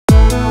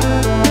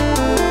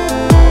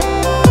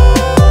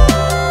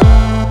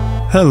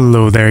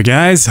Hello there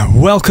guys,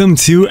 welcome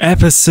to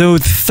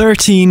episode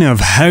 13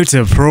 of How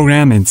to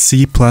Program in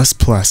C++.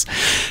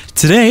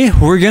 Today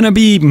we're going to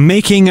be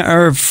making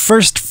our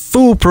first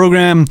full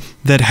program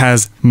that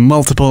has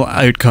multiple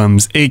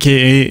outcomes,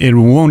 aka it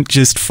won't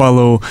just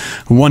follow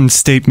one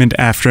statement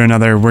after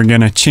another. We're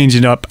going to change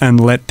it up and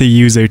let the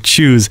user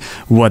choose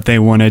what they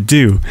want to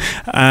do.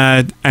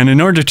 And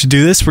in order to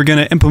do this, we're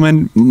going to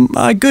implement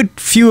a good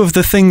few of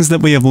the things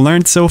that we have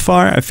learned so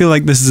far. I feel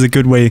like this is a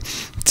good way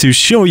to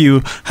show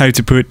you how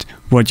to put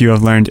what you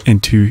have learned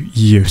into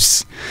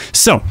use.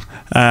 So,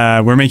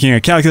 we're making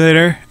a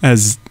calculator,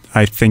 as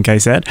I think I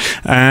said,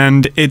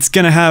 and it's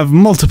going to have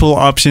multiple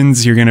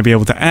options. You're going to be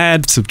able to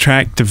add,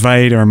 subtract,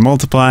 divide, or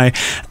multiply,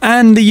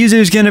 and the user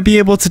is going to be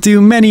able to do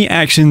many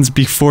actions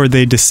before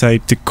they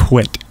decide to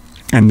quit.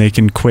 And they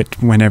can quit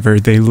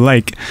whenever they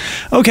like.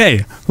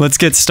 Okay, let's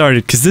get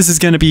started, because this is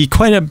going to be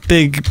quite a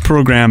big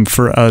program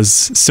for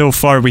us. So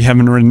far, we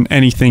haven't written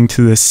anything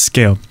to this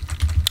scale.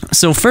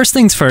 So first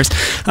things first,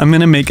 I'm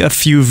going to make a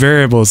few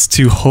variables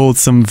to hold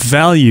some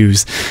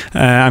values.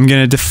 I'm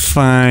going to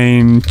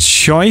define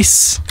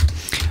choice,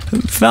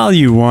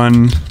 value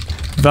 1,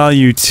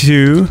 value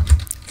 2,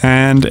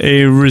 and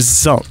a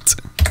result.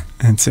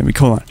 And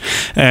semicolon.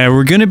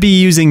 We're going to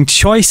be using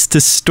choice to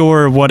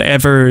store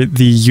whatever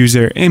the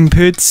user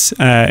inputs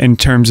in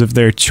terms of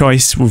their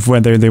choice of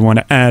whether they want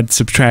to add,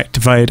 subtract,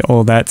 divide,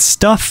 all that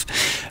stuff.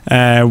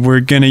 We're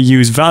going to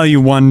use value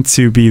 1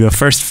 to be the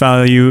first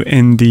value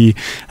in the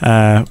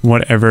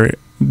whatever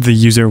the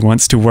user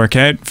wants to work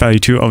out. Value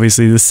 2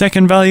 obviously the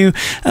second value,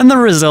 and the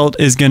result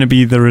is going to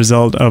be the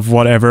result of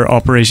whatever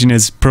operation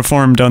is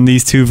performed on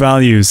these two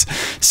values.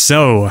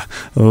 So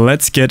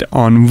let's get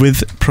on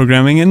with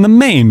programming in the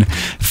main.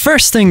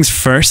 First things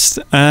first,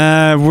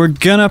 we're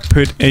gonna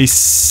put a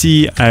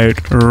C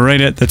out right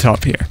at the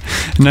top here.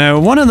 Now,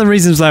 one of the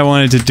reasons I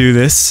wanted to do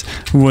this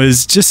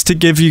was just to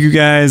give you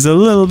guys a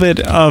little bit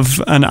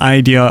of an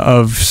idea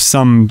of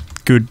some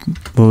good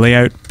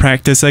layout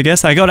practice, I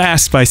guess. I got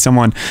asked by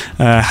someone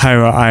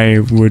how I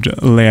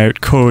would lay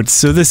out code,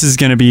 so this is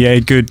going to be a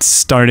good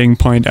starting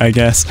point, I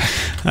guess,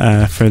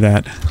 for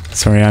that.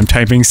 Sorry, I'm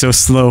typing so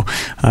slow.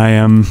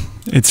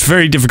 It's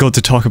very difficult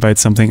to talk about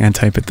something and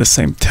type at the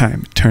same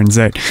time, it turns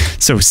out.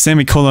 So,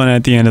 semicolon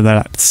at the end of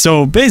that.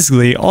 So,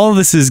 basically, all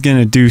this is going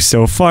to do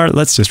so far,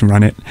 let's just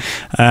run it,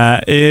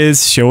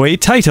 is show a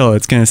title.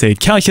 It's going to say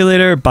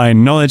Calculator by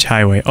Knowledge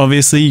Highway.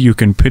 Obviously, you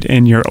can put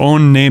in your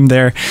own name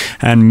there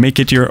and make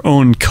it your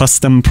own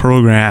custom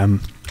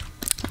program.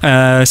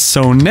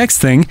 So next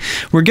thing,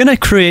 we're going to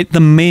create the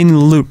main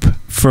loop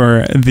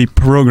for the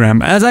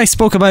program. As I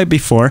spoke about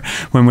before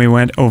when we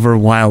went over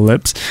while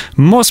loops,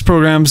 most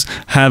programs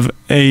have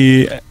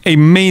a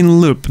main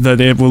loop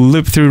that it will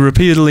loop through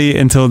repeatedly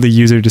until the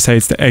user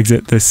decides to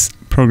exit this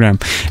program.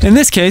 In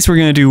this case, we're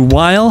going to do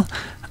while,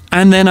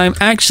 and then I'm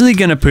actually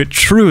going to put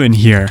true in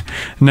here.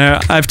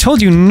 Now, I've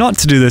told you not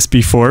to do this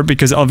before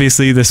because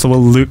obviously this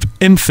will loop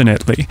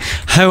infinitely.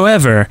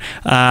 However,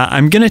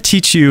 I'm going to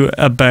teach you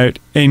about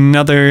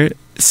another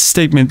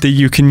statement that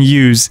you can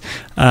use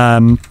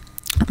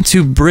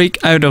to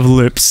break out of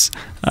loops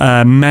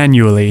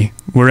manually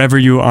wherever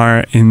you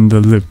are in the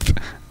loop.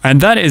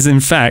 And that is,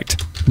 in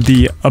fact,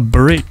 the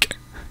break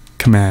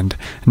command.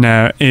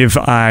 Now, if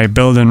I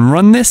build and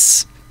run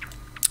this,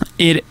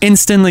 it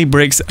instantly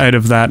breaks out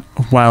of that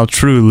while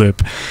true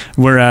loop.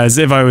 Whereas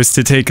if I was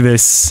to take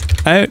this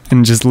out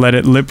and just let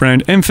it loop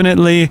around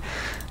infinitely,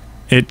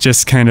 it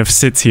just kind of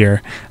sits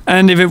here.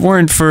 And if it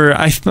weren't for,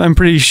 I'm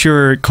pretty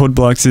sure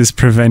CodeBlocks is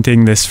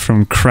preventing this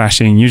from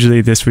crashing. Usually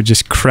this would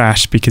just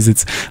crash because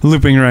it's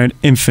looping around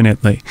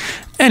infinitely.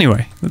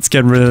 Anyway, let's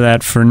get rid of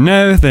that for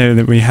now. There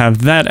that we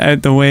have that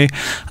out the way.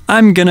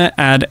 I'm gonna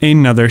add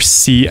another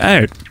C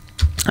out.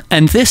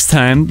 And this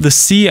time, the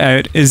C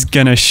out is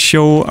going to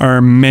show our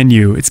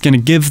menu. It's going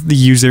to give the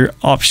user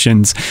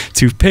options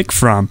to pick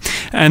from.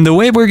 And the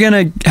way we're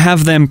going to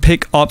have them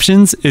pick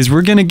options is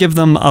we're going to give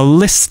them a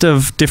list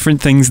of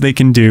different things they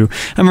can do.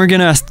 And we're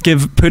going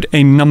to put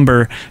a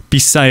number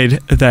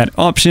beside that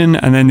option,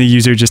 and then the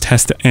user just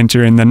has to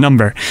enter in the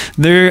number.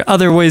 There are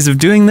other ways of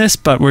doing this,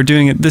 but we're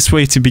doing it this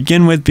way to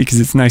begin with because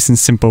it's nice and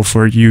simple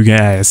for you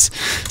guys.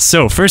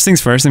 So first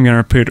things first, I'm going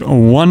to put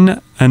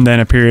 1 and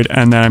then a period,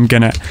 and then I'm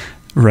going to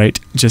write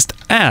just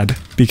add,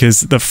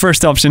 because the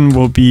first option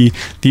will be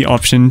the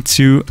option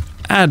to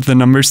add the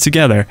numbers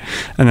together.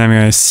 And then I'm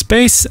going to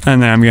space,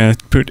 and then I'm going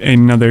to put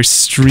another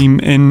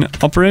stream in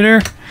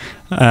operator,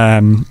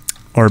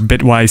 or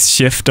bitwise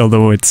shift,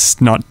 although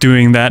it's not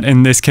doing that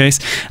in this case.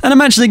 And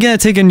I'm actually going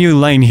to take a new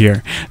line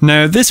here.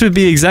 Now, this would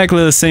be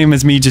exactly the same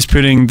as me just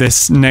putting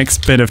this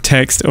next bit of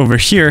text over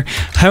here.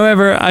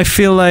 However, I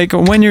feel like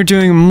when you're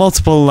doing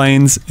multiple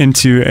lines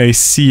into a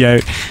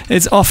cout,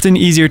 it's often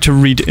easier to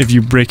read if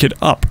you break it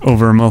up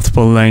over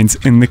multiple lines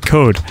in the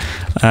code.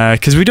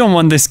 Because we don't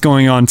want this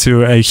going on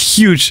to a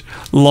huge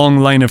long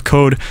line of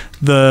code.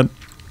 The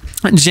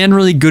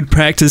generally good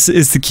practice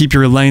is to keep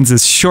your lines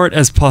as short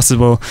as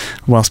possible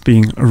whilst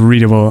being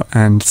readable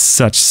and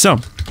such. So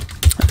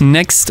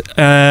next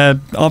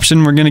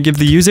option we're going to give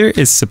the user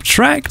is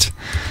subtract.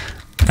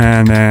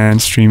 and then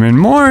stream in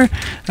more.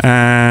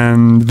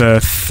 And the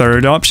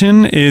third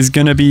option is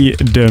going to be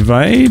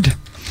divide.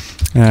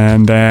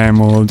 And then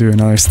we'll do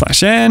another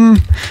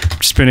 /n,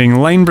 just putting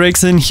line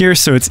breaks in here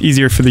so it's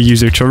easier for the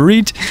user to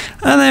read.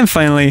 And then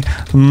finally,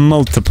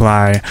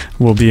 multiply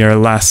will be our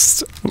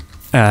last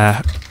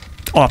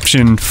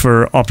option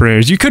for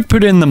operators. You could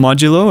put in the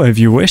modulo if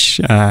you wish.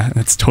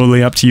 That's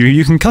totally up to you.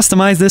 You can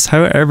customize this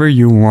however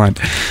you want.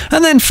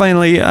 And then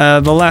finally,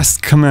 the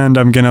last command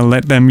I'm going to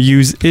let them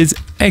use is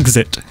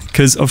exit,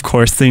 because of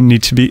course they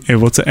need to be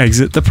able to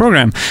exit the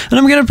program. And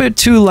I'm going to put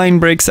 2 line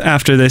breaks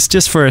after this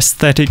just for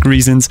aesthetic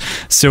reasons,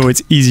 so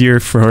it's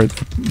easier for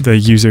the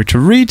user to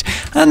read.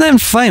 And then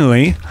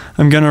finally,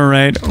 I'm going to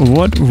write,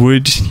 what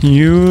would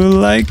you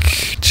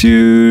like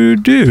to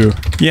do?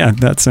 Yeah,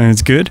 that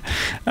sounds good.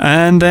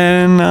 And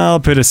then I'll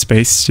put a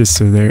space just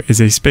so there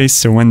is a space,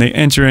 so when they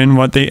enter in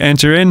what they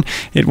enter in,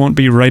 it won't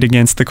be right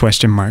against the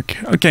question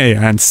mark. Okay,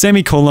 and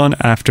semicolon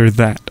after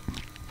that.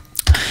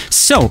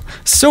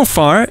 So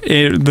far,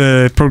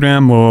 the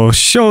program will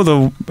show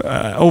the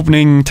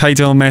opening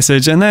title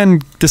message and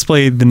then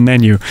display the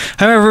menu.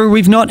 However,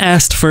 we've not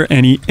asked for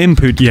any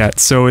input yet,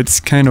 so it's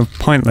kind of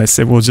pointless.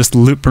 It will just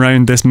loop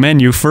around this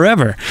menu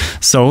forever.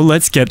 So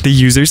let's get the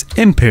user's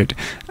input.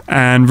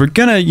 And we're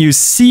gonna use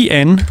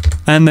cin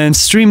and then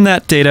stream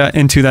that data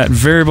into that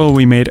variable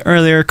we made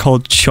earlier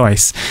called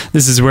choice.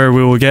 This is where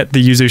we will get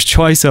the user's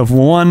choice of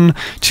 1,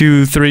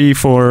 2, 3,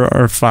 4,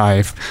 or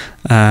 5.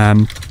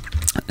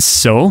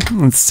 So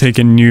let's take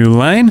a new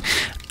line,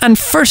 and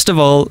first of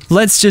all,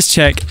 let's just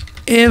check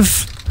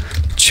if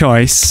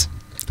choice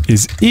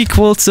is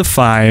equal to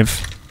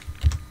 5,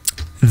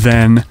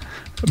 then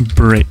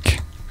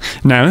break.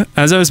 Now,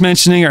 as I was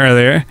mentioning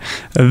earlier,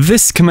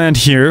 this command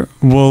here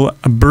will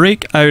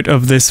break out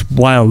of this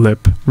while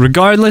loop.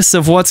 Regardless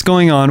of what's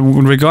going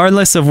on,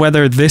 regardless of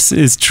whether this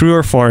is true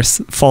or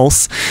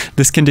false,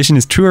 this condition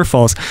is true or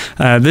false,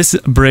 this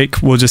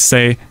break will just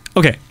say,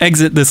 okay,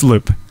 exit this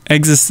loop.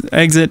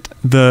 Exit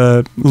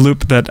the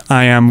loop that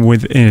I am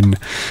within.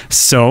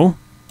 So,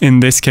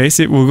 in this case,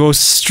 it will go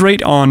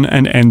straight on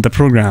and end the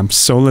program.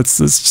 So let's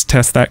just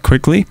test that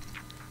quickly.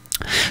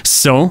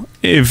 So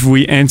if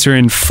we enter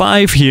in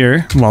 5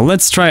 here, well,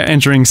 let's try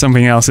entering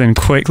something else in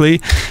quickly.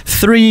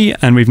 3,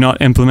 and we've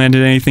not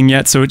implemented anything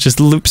yet, so it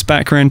just loops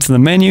back around to the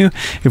menu.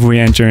 If we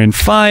enter in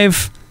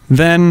 5,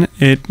 then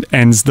it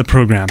ends the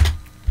program,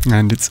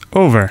 and it's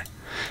over.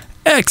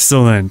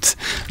 Excellent.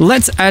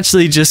 Let's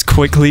actually just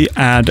quickly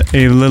add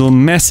a little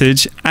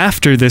message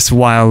after this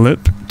while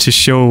loop to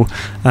show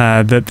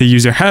that the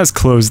user has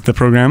closed the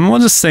program.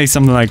 We'll just say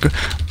something like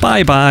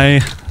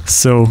bye-bye.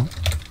 So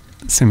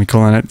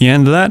semicolon at the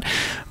end of that.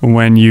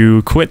 When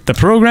you quit the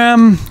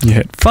program, you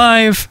hit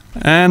 5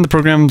 and the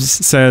program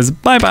says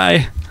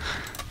bye-bye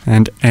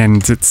and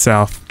ends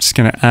itself. Just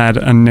going to add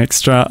an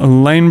extra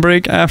line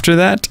break after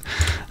that,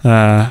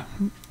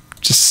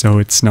 just so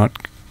it's not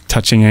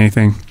touching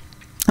anything.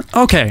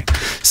 Okay,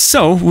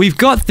 so we've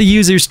got the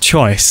user's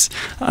choice.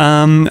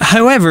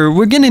 However,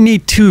 we're going to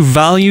need 2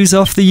 values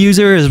of the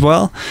user as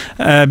well,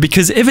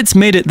 because if it's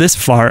made it this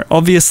far,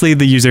 obviously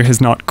the user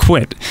has not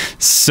quit.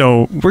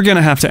 So we're going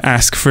to have to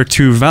ask for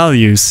 2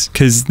 values,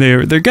 because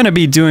they're going to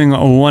be doing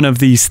one of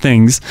these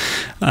things.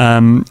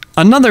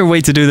 Another way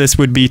to do this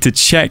would be to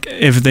check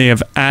if they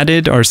have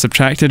added or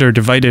subtracted or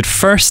divided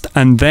first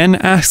and then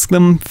ask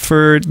them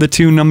for the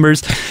 2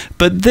 numbers.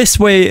 But this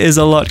way is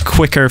a lot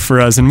quicker for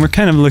us, and we're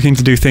kind of looking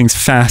to do things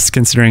fast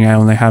considering I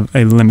only have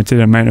a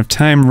limited amount of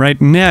time right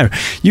now.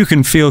 You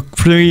can feel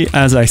free,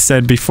 as I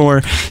said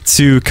before,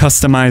 to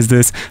customize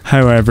this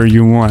however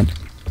you want.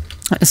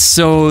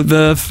 So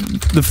the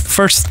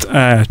first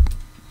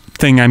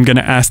thing I'm going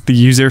to ask the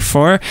user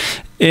for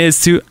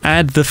is to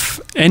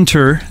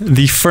enter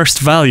the first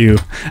value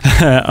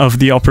of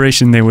the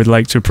operation they would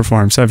like to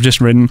perform. So I've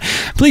just written,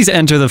 please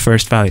enter the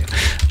first value.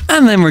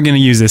 And then we're going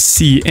to use a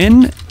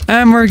cin,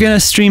 and we're going to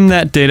stream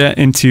that data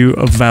into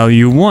a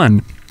value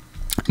 1,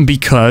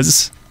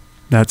 because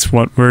that's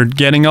what we're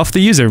getting off the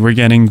user. We're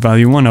getting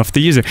value 1 off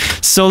the user.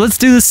 So let's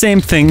do the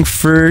same thing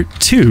for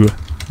 2,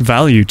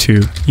 value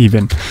 2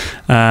 even.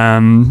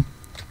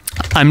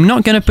 I'm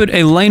not going to put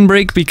a line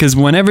break, because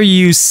whenever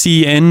you use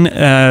cin,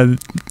 a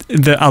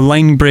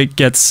line break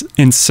gets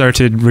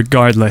inserted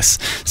regardless,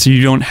 so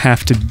you don't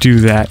have to do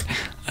that.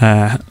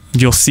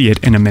 You'll see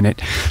it in a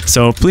minute.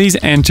 So please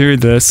enter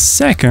the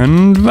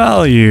second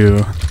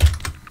value.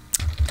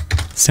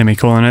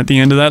 Semicolon at the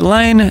end of that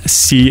line,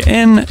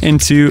 cin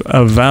into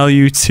a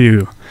value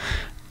 2.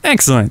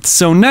 Excellent.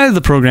 So now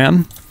the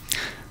program,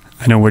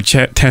 I know we're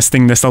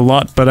testing this a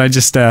lot, but I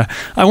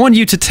want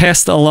you to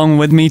test along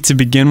with me to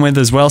begin with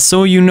as well,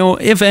 so you know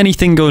if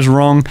anything goes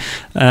wrong.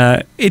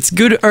 It's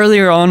good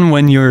earlier on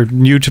when you're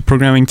new to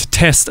programming to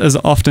test as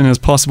often as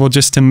possible,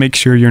 just to make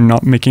sure you're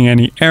not making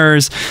any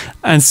errors.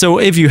 And so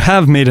if you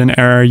have made an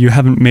error, you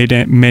haven't made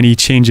many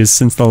changes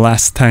since the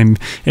last time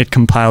it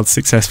compiled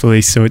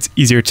successfully, so it's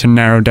easier to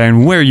narrow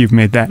down where you've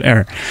made that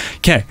error.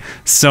 Okay,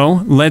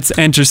 so let's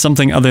enter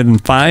something other than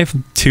 5,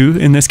 2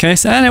 in this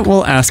case, and it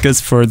will ask us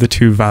for the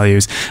 2 values.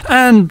 values.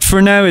 And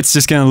for now, it's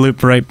just going to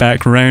loop right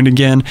back around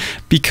again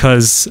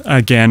because,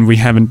 again, we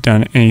haven't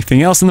done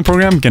anything else in the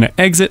program. I'm going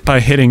to exit by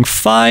hitting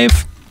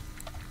 5.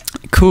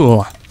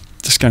 Cool.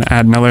 Just going to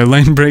add another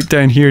line break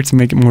down here to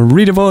make it more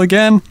readable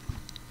again.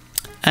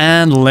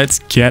 And let's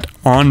get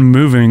on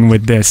moving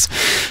with this.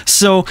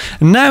 So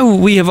now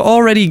we have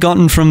already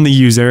gotten from the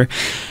user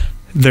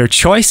their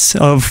choice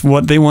of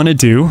what they want to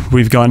do.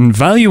 We've gotten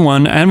value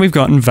 1 and we've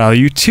gotten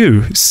value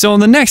 2. So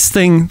the next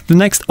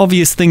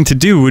obvious thing to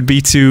do would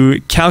be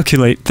to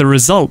calculate the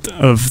result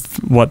of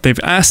what they've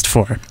asked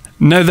for.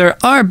 Now, there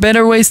are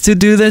better ways to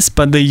do this,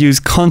 but they use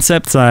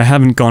concepts I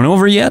haven't gone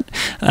over yet.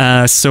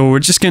 So we're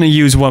just going to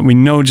use what we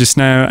know just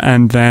now,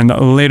 and then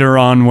later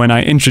on when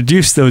I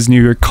introduce those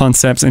newer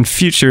concepts in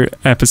future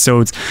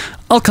episodes,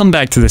 I'll come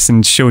back to this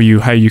and show you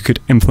how you could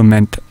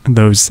implement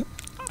those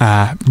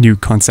new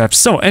concepts.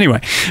 So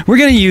anyway, we're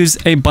going to use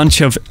a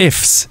bunch of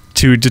ifs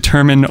to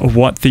determine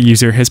what the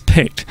user has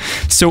picked.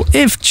 So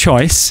if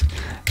choice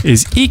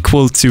is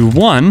equal to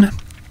 1,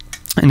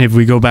 and if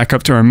we go back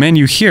up to our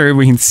menu here,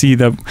 we can see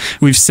that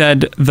we've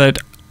said that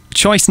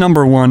choice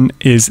number 1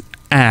 is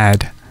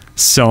add.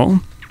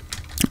 So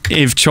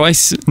if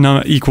choice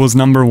equals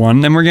number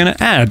 1, then we're going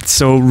to add.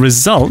 So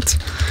result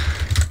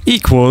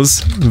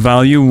equals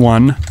value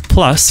 1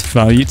 plus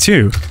value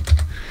 2.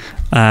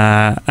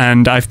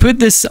 And I've put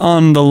this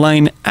on the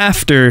line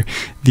after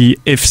the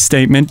if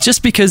statement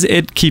just because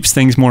it keeps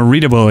things more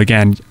readable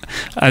again.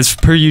 As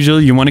per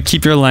usual, you want to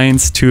keep your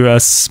lines to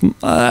as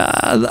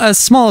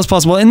small as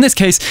possible. In this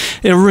case,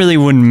 it really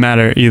wouldn't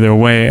matter either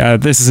way.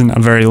 This isn't a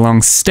very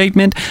long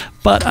statement,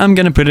 but I'm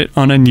going to put it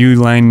on a new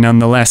line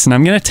nonetheless, and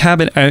I'm going to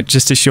tab it out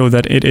just to show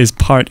that it is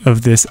part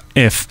of this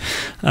if.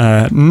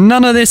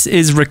 None of this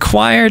is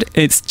required,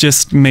 it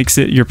just makes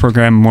your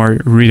program more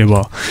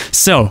readable.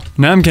 So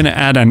now I'm going to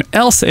add an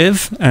else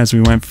if, as we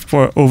went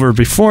over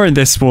before.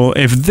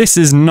 If this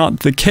is not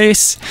the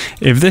case,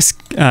 if this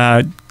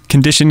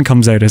condition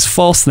comes out as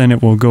false, then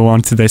it will go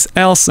on to this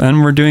else,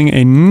 and we're doing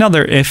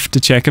another if to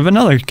check if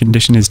another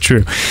condition is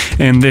true.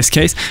 In this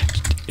case,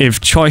 if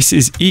choice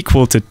is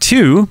equal to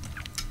 2,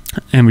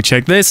 and we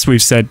check this,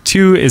 we've said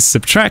 2 is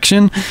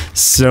subtraction,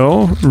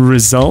 so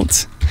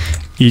result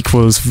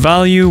equals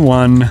value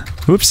 1,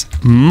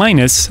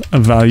 minus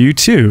value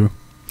 2.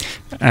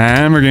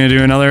 And we're going to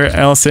do another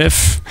else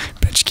if,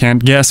 bet you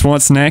can't guess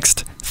what's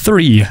next.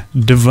 3,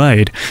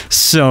 divide.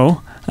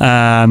 So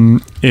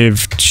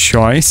if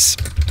choice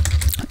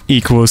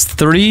equals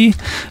 3,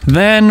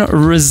 then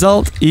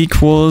result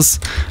equals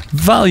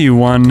value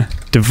 1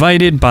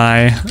 divided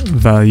by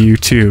value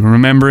 2.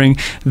 Remembering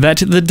that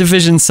the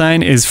division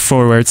sign is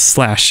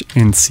 /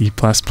 in C++.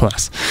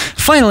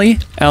 Finally,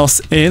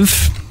 else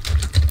if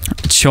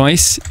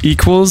choice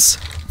equals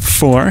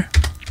 4,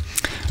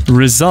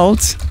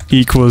 result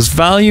equals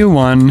value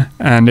 1,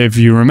 and if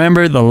you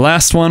remember, the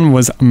last one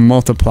was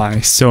multiply.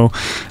 So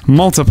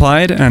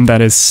multiplied, and that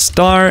is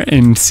star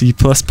in C++,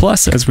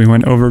 as we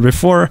went over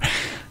before.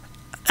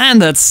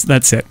 And that's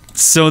it.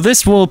 So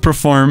this will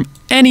perform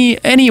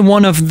any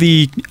one of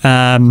the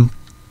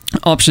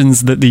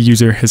options that the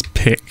user has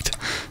picked.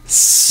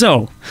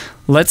 So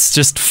let's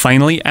just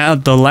finally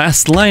add the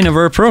last line of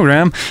our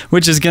program,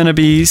 which is going to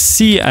be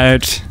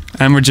cout,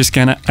 and we're just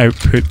going to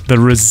output the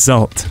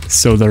result.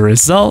 So the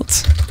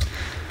result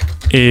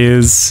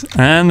is,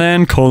 and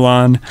then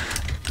colon,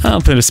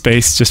 I'll put a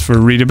space just for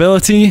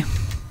readability,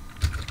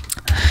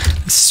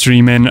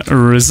 stream in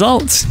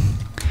result,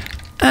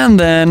 and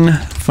then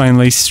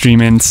finally stream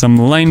in some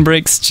line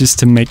breaks just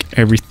to make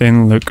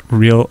everything look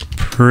real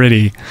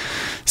pretty.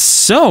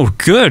 So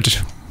good!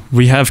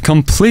 We have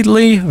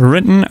completely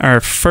written our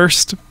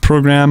first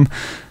program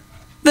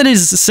that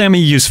is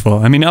semi-useful.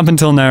 I mean, up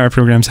until now our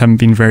programs haven't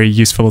been very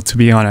useful, to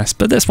be honest,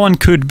 but this one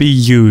could be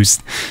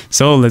used.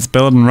 So let's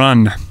build and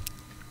run.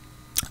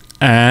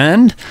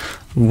 And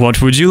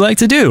what would you like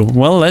to do?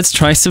 Well, let's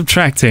try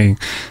subtracting.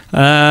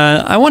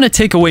 I want to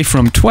take away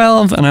from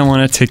 12, and I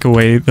want to take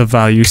away the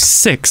value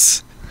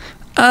 6.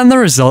 And the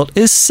result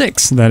is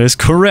 6. That is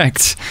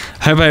correct.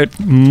 How about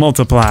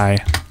multiply?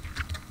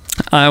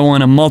 I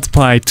want to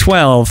multiply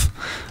 12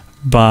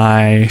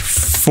 by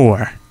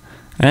 4.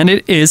 And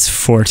it is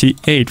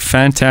 48.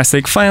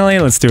 Fantastic. Finally,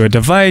 let's do a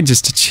divide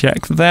just to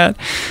check that.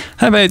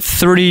 How about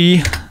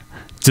 3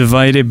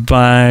 divided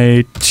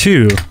by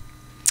 2?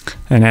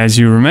 And as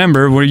you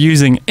remember, we're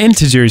using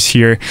integers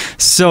here,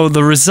 so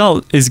the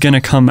result is going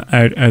to come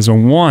out as a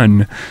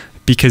 1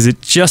 because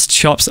it just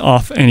chops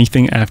off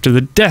anything after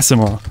the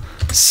decimal.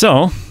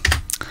 So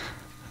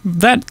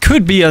that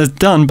could be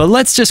done, but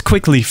let's just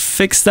quickly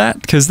fix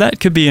that because that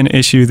could be an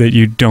issue that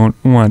you don't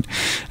want.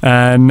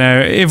 Now,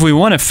 if we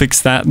want to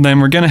fix that, then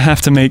we're going to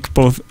have to make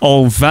both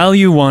all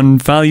value 1,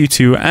 value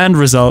 2, and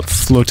result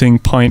floating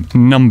point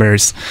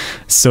numbers.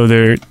 So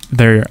there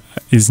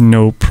is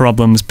no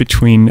problems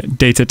between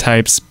data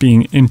types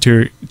being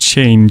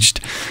interchanged.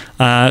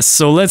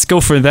 So let's go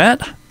for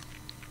that.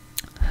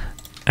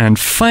 And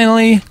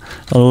finally,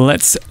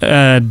 let's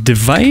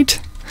divide.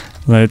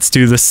 Let's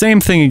do the same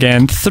thing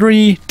again.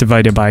 3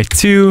 divided by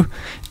 2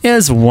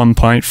 is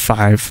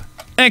 1.5.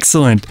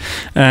 Excellent.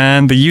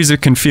 And the user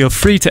can feel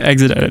free to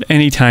exit at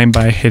any time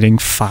by hitting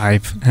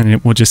 5, and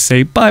it will just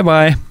say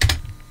bye-bye.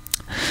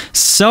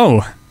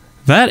 So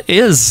that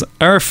is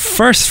our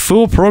first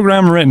full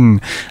program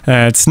written.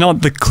 It's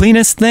not the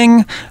cleanest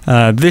thing.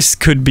 This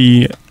could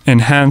be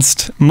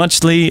enhanced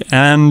muchly,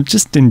 and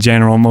just in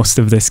general, most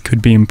of this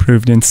could be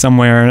improved in some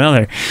way or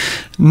another.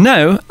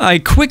 Now, I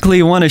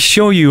quickly want to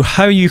show you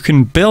how you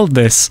can build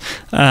this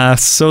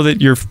so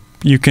that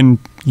you can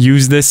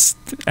use this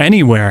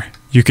anywhere.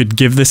 You could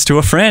give this to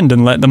a friend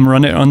and let them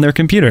run it on their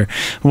computer.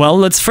 Well,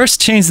 let's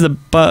first change the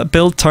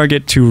build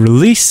target to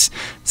release.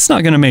 It's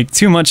not going to make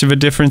too much of a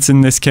difference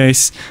in this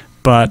case,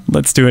 but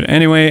let's do it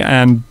anyway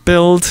and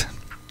build,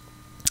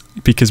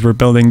 because we're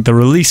building the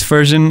release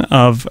version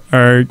of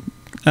our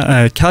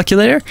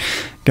calculator.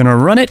 Gonna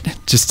run it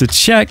just to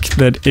check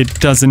that it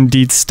does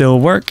indeed still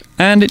work,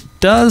 and it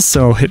does,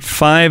 so hit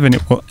 5 and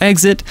it will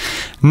exit.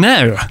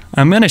 Now,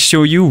 I'm gonna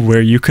show you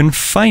where you can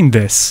find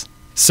this.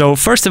 So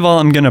first of all,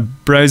 I'm going to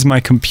browse my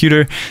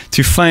computer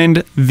to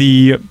find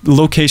the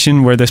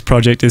location where this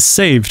project is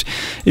saved.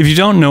 If you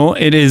don't know,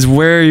 it is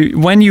where,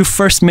 when you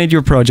first made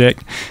your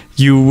project,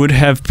 you would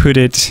have put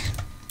it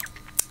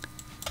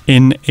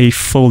in a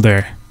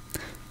folder.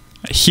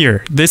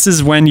 Here, this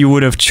is when you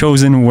would have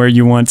chosen where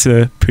you want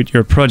to put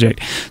your project.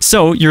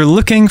 So you're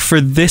looking for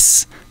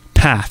this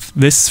path,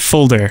 this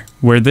folder,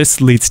 where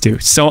this leads to.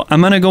 So I'm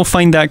going to go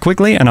find that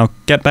quickly, and I'll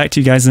get back to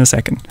you guys in a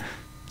second.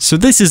 So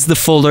this is the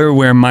folder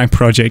where my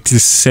project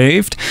is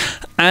saved,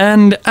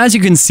 and as you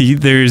can see,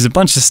 there's a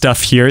bunch of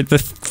stuff here. The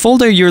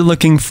folder you're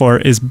looking for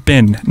is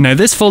bin. Now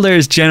this folder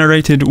is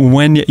generated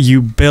when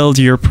you build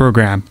your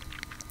program.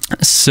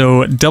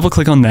 So double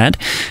click on that,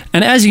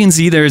 and as you can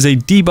see, there is a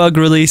debug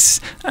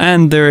release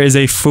and there is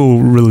a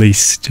full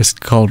release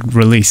just called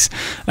release.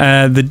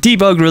 The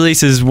debug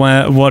release is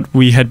what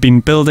we had been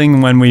building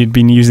when we had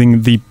been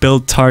using the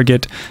build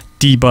target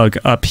debug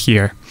up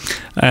here.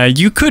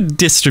 You could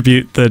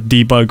distribute the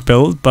debug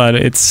build, but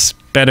it's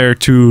better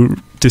to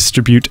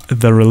distribute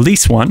the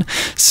release one.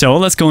 So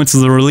let's go into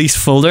the release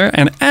folder,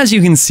 and as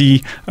you can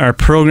see, our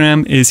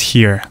program is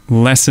here,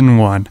 lesson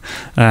 1.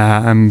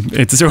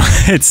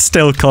 It's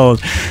still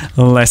called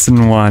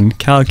lesson 1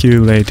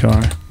 calculator.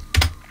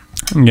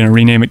 I'm going to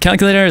rename it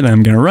calculator, then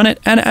I'm going to run it,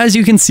 and as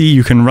you can see,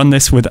 you can run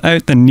this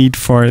without the need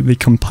for the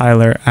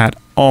compiler at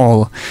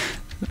all.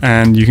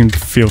 And you can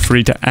feel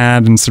free to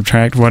add and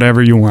subtract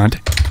whatever you want.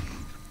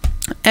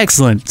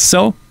 Excellent.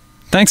 So,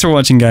 thanks for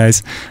watching,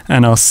 guys,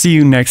 and I'll see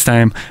you next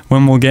time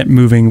when we'll get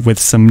moving with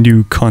some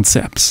new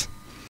concepts.